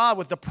presence of God,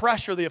 with the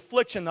pressure, the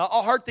affliction, the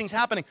hard things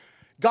happening,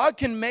 God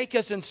can make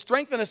us and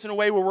strengthen us in a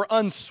way where we're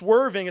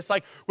unswerving. It's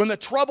like when the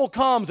trouble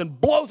comes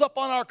and blows up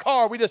on our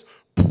car, we just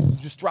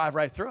drive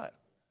right through it.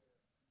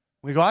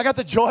 We go, I got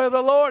the joy of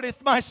the Lord.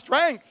 It's my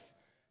strength,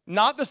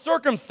 not the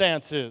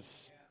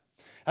circumstances.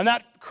 And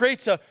that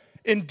creates a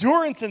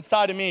endurance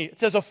inside of me. It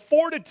says a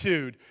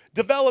fortitude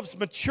develops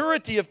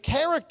maturity of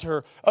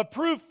character,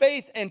 approved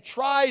faith, and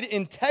tried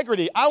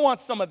integrity. I want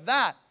some of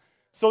that.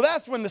 So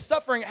that's when the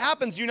suffering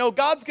happens, you know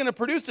God's going to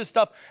produce this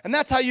stuff, and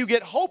that's how you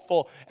get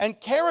hopeful. And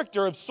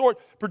character of sort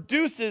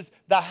produces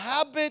the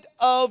habit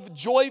of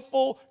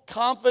joyful,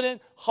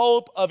 confident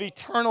hope of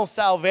eternal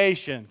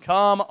salvation.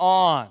 Come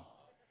on.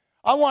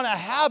 I want a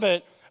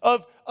habit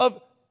of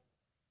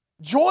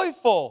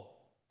joyful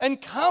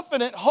and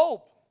confident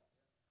hope.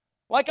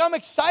 Like I'm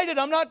excited,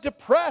 I'm not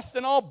depressed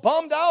and all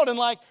bummed out and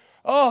like,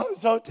 oh,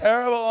 it's so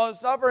terrible, oh,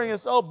 suffering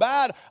is so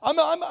bad.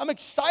 I'm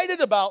excited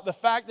about the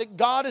fact that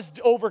God is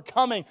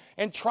overcoming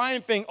and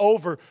triumphing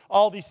over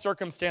all these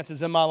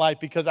circumstances in my life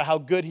because of how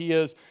good He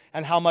is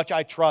and how much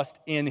I trust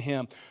in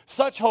Him.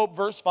 Such hope,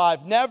 verse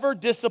 5, never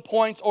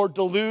disappoints or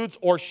deludes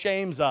or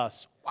shames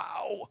us.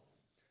 Wow.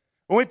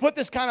 When we put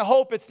this kind of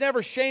hope, it's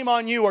never shame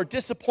on you or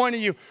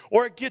disappointing you,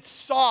 or it gets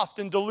soft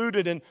and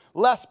diluted and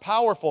less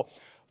powerful.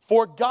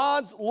 For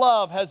God's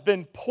love has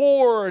been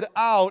poured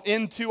out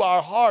into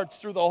our hearts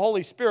through the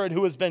Holy Spirit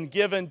who has been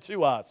given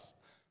to us.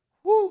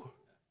 Woo!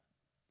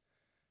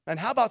 And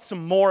how about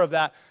some more of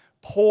that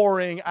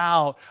pouring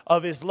out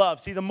of His love?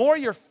 See, the more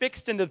you're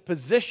fixed into the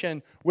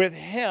position with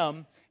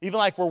Him, even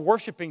like we're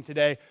worshiping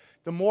today,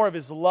 the more of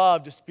His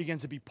love just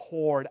begins to be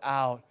poured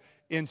out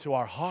into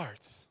our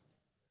hearts.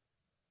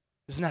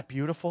 Isn't that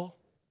beautiful?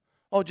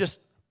 Oh, just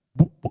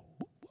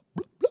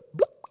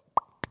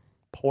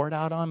pour it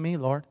out on me,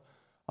 Lord.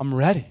 I'm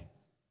ready.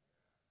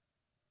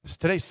 It's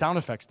today's sound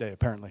effects day,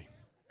 apparently.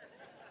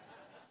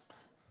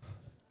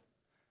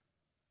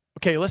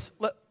 Okay,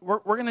 we're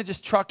going to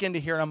just truck into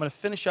here, and I'm going to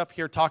finish up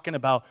here talking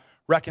about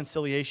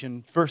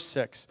reconciliation, verse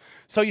 6.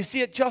 So you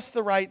see, at just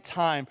the right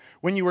time,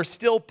 when you were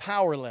still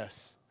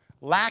powerless,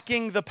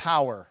 lacking the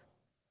power.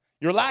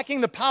 You're lacking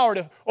the power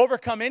to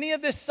overcome any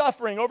of this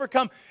suffering,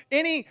 overcome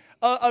any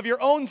of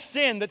your own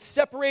sin that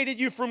separated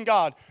you from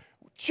God.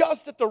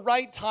 Just at the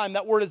right time,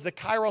 that word is the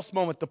kairos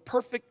moment, the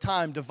perfect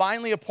time,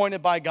 divinely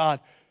appointed by God,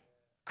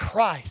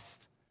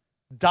 Christ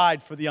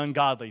died for the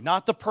ungodly.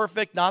 Not the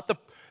perfect, not the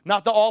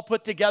all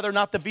put together,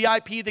 not the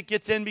VIP that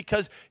gets in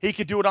because he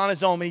could do it on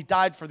his own, but He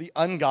died for the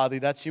ungodly.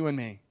 That's you and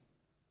me.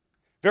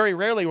 Very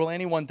rarely will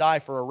anyone die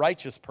for a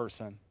righteous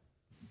person.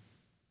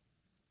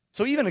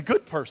 So even a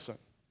good person.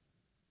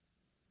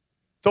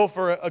 Though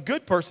for a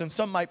good person,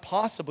 some might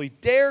possibly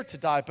dare to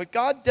die. But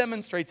God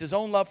demonstrates His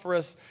own love for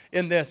us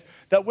in this,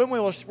 that when we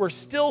were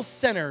still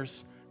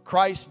sinners,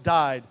 Christ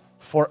died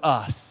for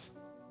us.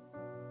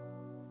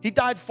 He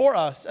died for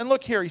us. And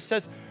look here, He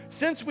says,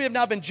 since we have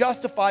now been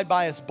justified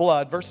by His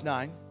blood, verse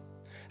 9,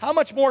 how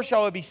much more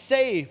shall we be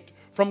saved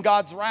from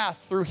God's wrath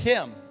through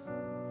Him?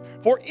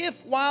 For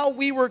if while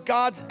we were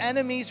God's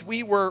enemies,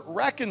 we were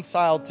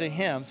reconciled to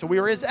Him. So we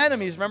were His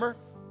enemies, remember?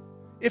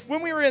 If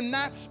when we were in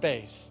that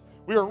space,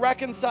 we were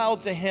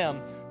reconciled to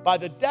Him by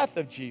the death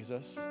of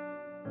Jesus,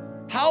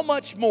 how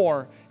much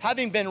more,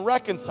 having been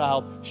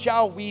reconciled,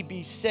 shall we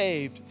be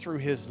saved through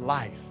His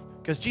life?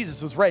 Because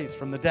Jesus was raised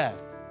from the dead.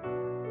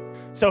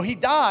 So He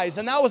dies,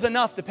 and that was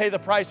enough to pay the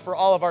price for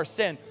all of our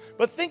sin.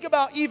 But think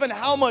about even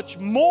how much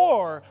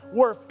more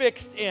we're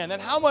fixed in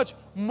and how much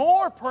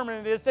more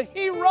permanent it is that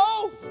he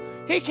rose.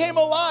 He came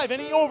alive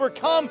and he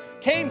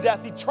came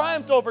death. He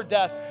triumphed over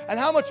death. And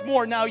how much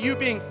more now you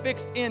being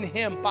fixed in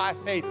him by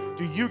faith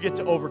do you get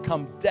to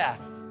overcome death?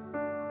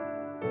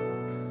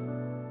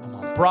 Come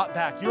on, brought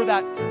back. You're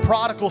that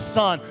prodigal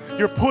son.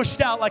 You're pushed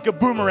out like a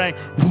boomerang,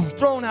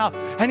 thrown out.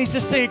 And he's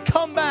just saying,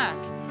 come back.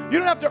 You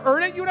don't have to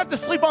earn it. You don't have to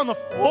sleep on the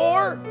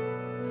floor.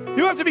 You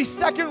don't have to be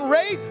second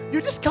rate.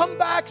 You just come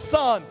back,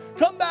 son.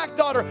 Come back,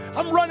 daughter.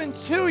 I'm running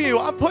to you.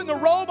 I'm putting the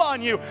robe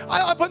on you.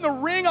 I'm putting the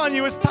ring on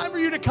you. It's time for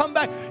you to come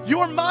back.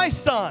 You're my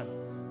son.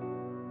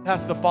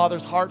 That's the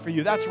Father's heart for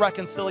you. That's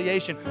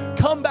reconciliation.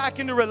 Come back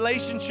into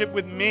relationship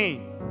with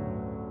me.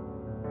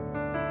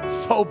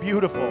 So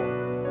beautiful.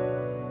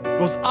 He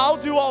goes, I'll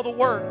do all the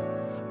work.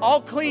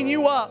 I'll clean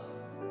you up.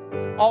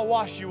 I'll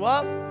wash you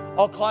up.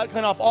 I'll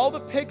clean off all the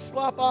pig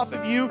slop off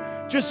of you.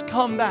 Just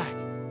come back.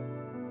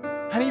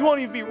 And you won't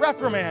even be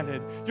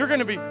reprimanded. You're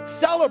going to be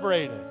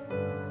celebrated.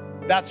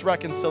 That's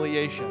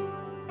reconciliation.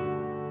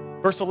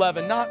 Verse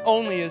 11, not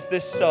only is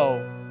this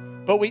so,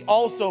 but we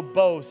also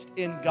boast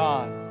in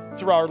God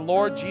through our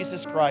Lord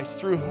Jesus Christ,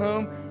 through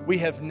whom we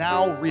have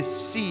now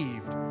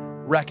received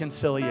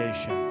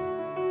reconciliation.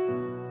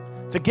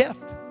 It's a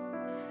gift.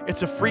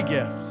 It's a free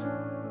gift.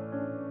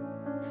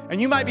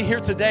 And you might be here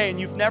today and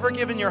you've never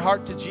given your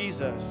heart to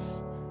Jesus,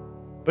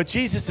 but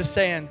Jesus is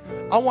saying,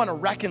 I want to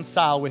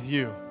reconcile with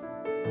you.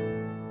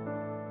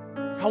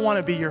 I want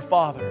to be your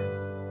father.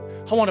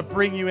 I want to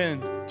bring you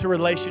into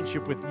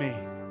relationship with me.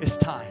 It's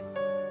time.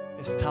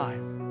 It's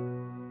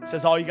time. It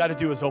says all you got to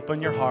do is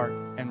open your heart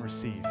and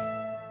receive.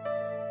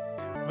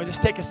 I'm going to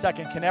just take a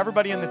second. Can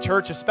everybody in the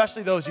church,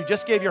 especially those who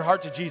just gave your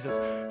heart to Jesus,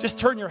 just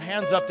turn your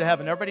hands up to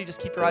heaven. Everybody just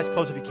keep your eyes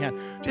closed if you can.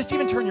 Just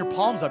even turn your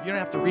palms up. You don't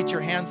have to reach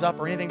your hands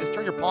up or anything. Just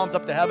turn your palms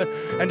up to heaven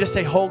and just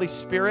say, Holy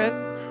Spirit,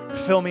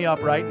 fill me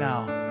up right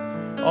now.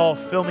 Oh,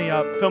 fill me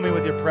up. Fill me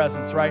with your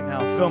presence right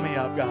now. Fill me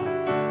up, God.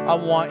 I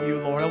want you,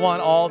 Lord. I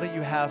want all that you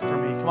have for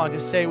me. Come on,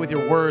 just say it with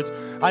your words.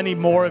 I need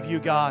more of you,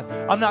 God.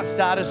 I'm not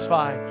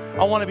satisfied.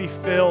 I want to be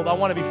filled. I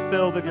want to be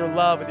filled with your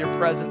love, with your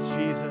presence,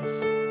 Jesus.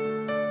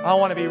 I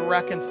want to be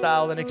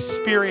reconciled and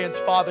experience,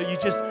 Father, you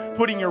just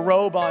putting your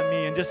robe on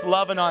me and just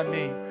loving on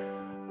me.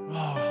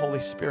 Oh, Holy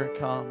Spirit,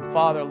 come.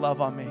 Father,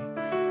 love on me.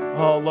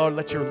 Oh, Lord,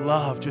 let your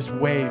love just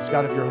waves.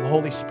 God, of your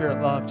Holy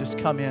Spirit love, just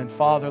come in.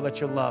 Father,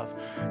 let your love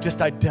just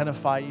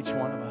identify each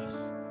one of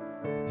us.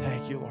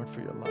 Thank you, Lord,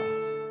 for your love.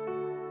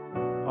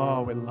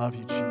 Oh, we love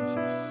you,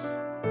 Jesus.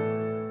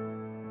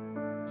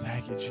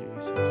 Thank you,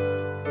 Jesus.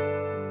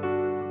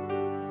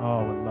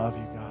 Oh, we love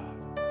you, God.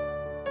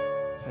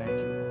 Thank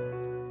you,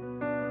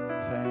 Lord.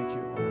 Thank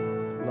you,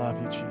 Lord. Love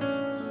you,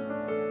 Jesus.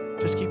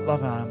 Just keep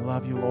loving on him.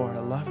 Love you, Lord. I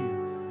love you.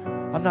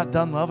 I'm not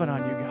done loving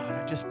on you, God.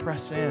 I just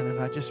press in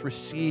and I just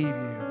receive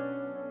you.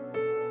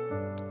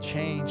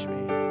 Change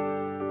me.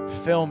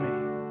 Fill me.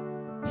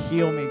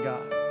 Heal me,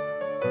 God.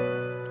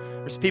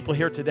 There's people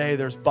here today.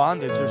 There's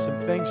bondage. There's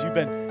some things you've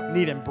been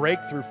needing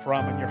breakthrough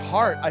from in your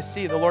heart. I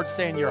see the Lord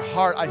saying your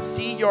heart. I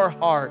see your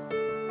heart,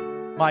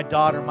 my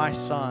daughter, my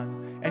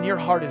son, and your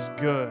heart is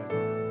good.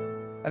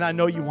 And I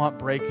know you want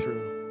breakthrough.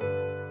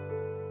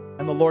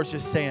 And the Lord's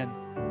just saying,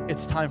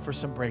 it's time for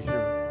some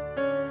breakthrough.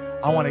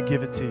 I want to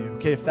give it to you.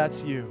 Okay, if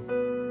that's you,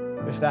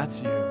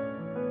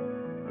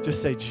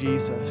 just say,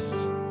 Jesus,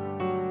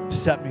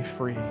 set me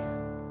free.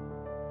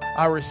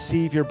 I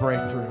receive your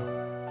breakthrough.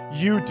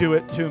 You do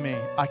it to me.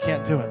 I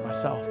can't do it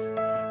myself.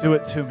 Do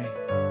it to me.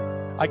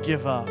 I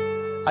give up.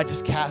 I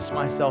just cast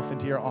myself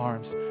into your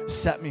arms.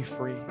 Set me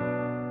free.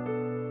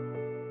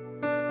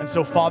 And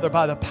so, Father,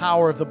 by the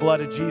power of the blood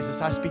of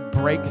Jesus, I speak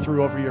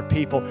breakthrough over your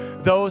people.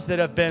 Those that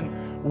have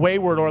been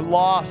wayward or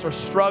lost or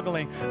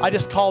struggling, I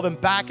just call them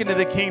back into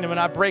the kingdom, and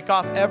I break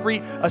off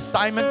every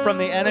assignment from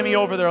the enemy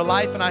over their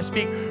life, and I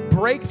speak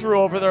breakthrough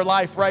over their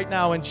life right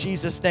now in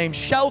Jesus' name.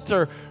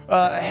 Shelter,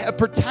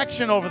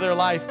 protection over their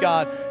life,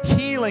 God.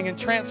 Healing and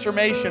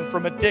transformation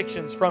from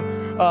addictions, from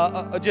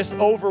just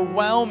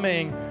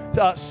overwhelming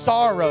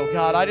sorrow,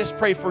 God. I just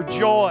pray for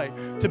joy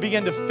to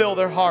begin to fill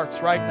their hearts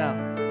right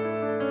now.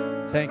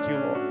 Thank you,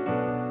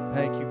 Lord.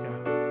 Thank you,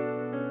 God.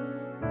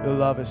 Your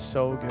love is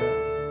so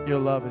good. Your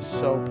love is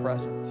so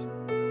present.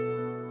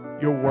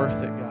 You're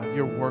worth it, God.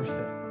 You're worth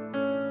it.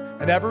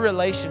 And every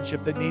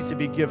relationship that needs to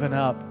be given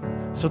up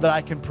so that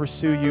I can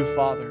pursue you,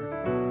 Father,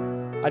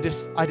 I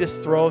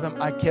just throw them,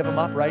 I give them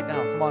up right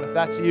now. Come on, if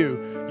that's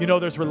you, you know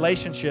there's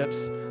relationships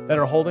that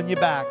are holding you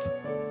back.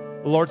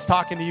 The Lord's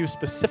talking to you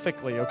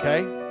specifically,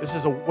 okay? This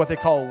is what they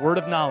call a word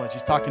of knowledge.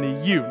 He's talking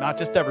to you, not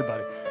just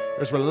everybody.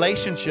 There's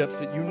relationships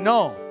that you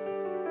know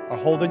are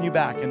holding you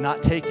back and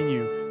not taking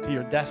you to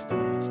your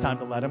destiny. It's time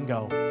to let them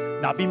go.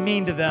 Not be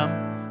mean to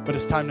them, but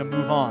it's time to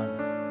move on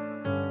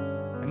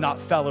and not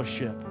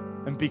fellowship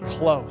and be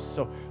close.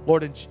 So,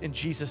 Lord, in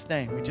Jesus'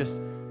 name, we just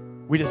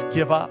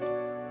give up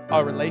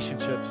our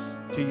relationships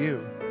to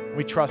you.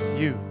 We trust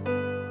you.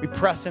 We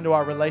press into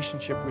our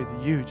relationship with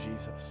you,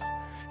 Jesus.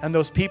 And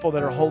those people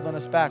that are holding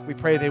us back, we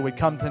pray they would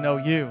come to know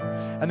you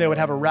and they would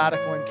have a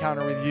radical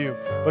encounter with you.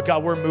 But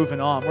God, we're moving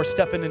on. We're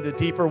stepping into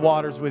deeper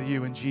waters with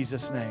you in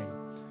Jesus' name.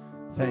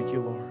 Thank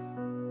you,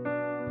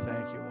 Lord.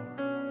 Thank you,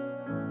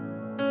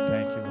 Lord.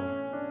 Thank you,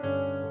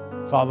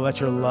 Lord. Father, let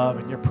your love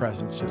and your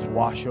presence just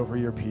wash over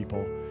your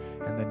people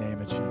in the name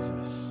of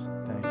Jesus.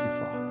 Thank you,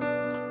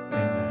 Father.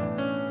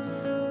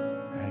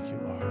 Amen. Thank you,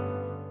 Lord.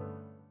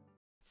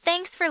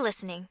 Thanks for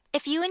listening.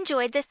 If you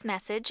enjoyed this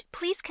message,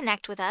 please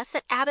connect with us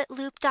at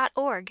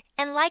abbottloop.org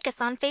and like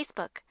us on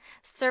Facebook.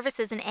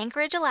 Services in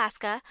Anchorage,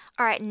 Alaska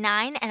are at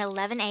 9 and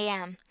 11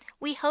 a.m.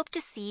 We hope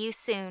to see you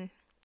soon.